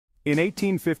In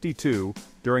 1852,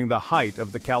 during the height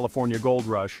of the California Gold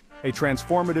Rush, a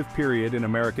transformative period in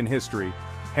American history,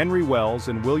 Henry Wells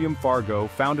and William Fargo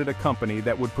founded a company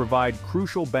that would provide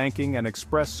crucial banking and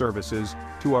express services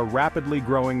to a rapidly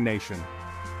growing nation.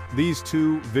 These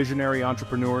two visionary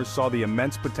entrepreneurs saw the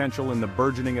immense potential in the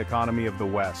burgeoning economy of the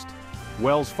West.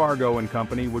 Wells Fargo and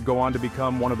Company would go on to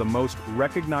become one of the most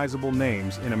recognizable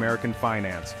names in American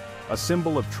finance, a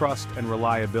symbol of trust and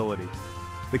reliability.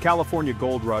 The California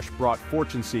Gold Rush brought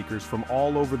fortune seekers from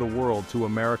all over the world to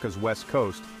America's West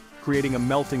Coast, creating a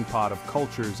melting pot of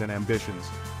cultures and ambitions.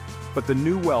 But the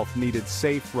new wealth needed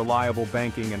safe, reliable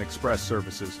banking and express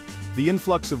services. The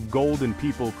influx of gold and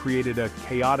people created a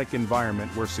chaotic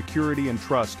environment where security and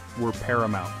trust were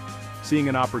paramount. Seeing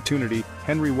an opportunity,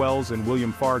 Henry Wells and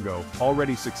William Fargo,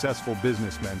 already successful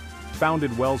businessmen,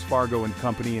 founded Wells Fargo and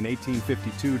Company in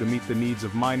 1852 to meet the needs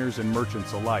of miners and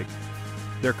merchants alike.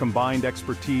 Their combined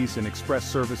expertise in express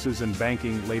services and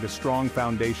banking laid a strong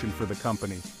foundation for the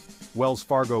company. Wells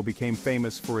Fargo became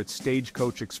famous for its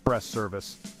Stagecoach Express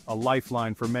service, a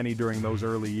lifeline for many during those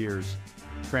early years.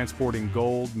 Transporting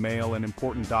gold, mail, and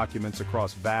important documents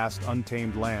across vast,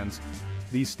 untamed lands,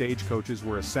 these stagecoaches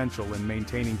were essential in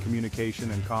maintaining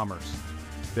communication and commerce.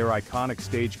 Their iconic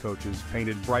stagecoaches,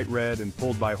 painted bright red and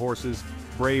pulled by horses,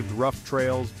 braved rough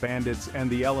trails, bandits, and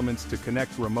the elements to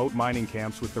connect remote mining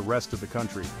camps with the rest of the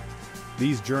country.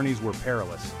 These journeys were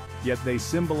perilous, yet they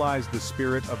symbolized the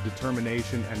spirit of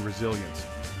determination and resilience.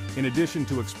 In addition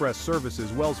to express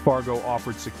services, Wells Fargo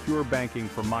offered secure banking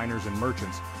for miners and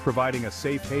merchants, providing a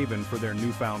safe haven for their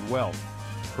newfound wealth.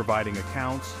 Providing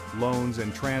accounts, loans,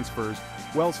 and transfers,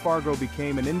 Wells Fargo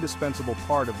became an indispensable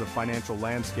part of the financial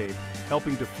landscape,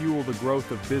 helping to fuel the growth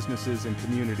of businesses and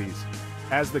communities.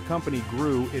 As the company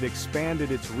grew, it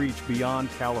expanded its reach beyond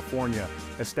California,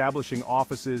 establishing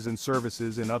offices and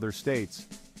services in other states.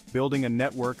 Building a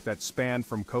network that spanned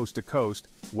from coast to coast,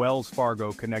 Wells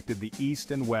Fargo connected the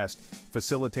East and West,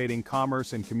 facilitating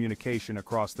commerce and communication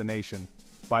across the nation.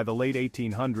 By the late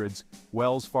 1800s,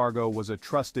 Wells Fargo was a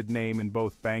trusted name in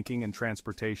both banking and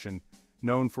transportation,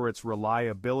 known for its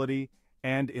reliability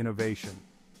and innovation.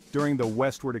 During the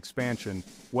westward expansion,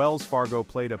 Wells Fargo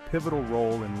played a pivotal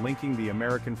role in linking the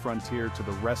American frontier to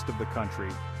the rest of the country,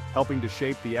 helping to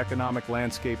shape the economic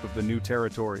landscape of the new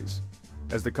territories.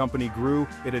 As the company grew,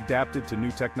 it adapted to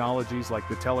new technologies like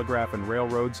the telegraph and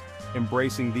railroads,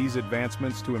 embracing these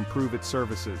advancements to improve its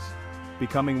services.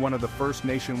 Becoming one of the first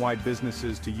nationwide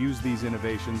businesses to use these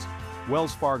innovations,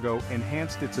 Wells Fargo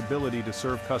enhanced its ability to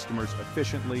serve customers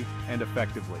efficiently and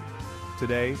effectively.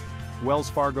 Today,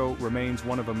 Wells Fargo remains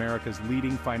one of America's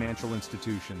leading financial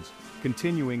institutions,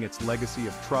 continuing its legacy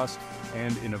of trust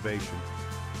and innovation.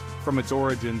 From its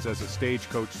origins as a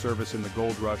stagecoach service in the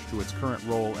gold rush to its current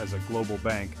role as a global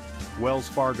bank, Wells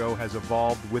Fargo has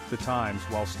evolved with the times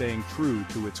while staying true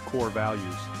to its core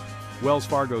values. Wells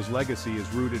Fargo's legacy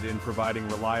is rooted in providing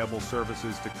reliable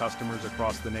services to customers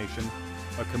across the nation,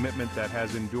 a commitment that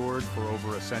has endured for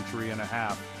over a century and a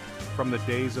half. From the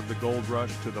days of the gold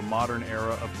rush to the modern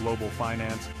era of global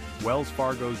finance, Wells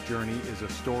Fargo's journey is a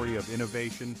story of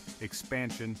innovation,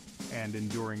 expansion, and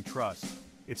enduring trust.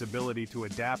 Its ability to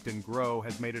adapt and grow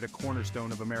has made it a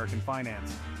cornerstone of American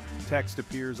finance. Text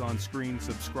appears on screen.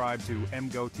 Subscribe to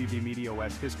MGO TV Media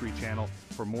West History Channel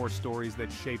for more stories that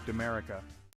shaped America.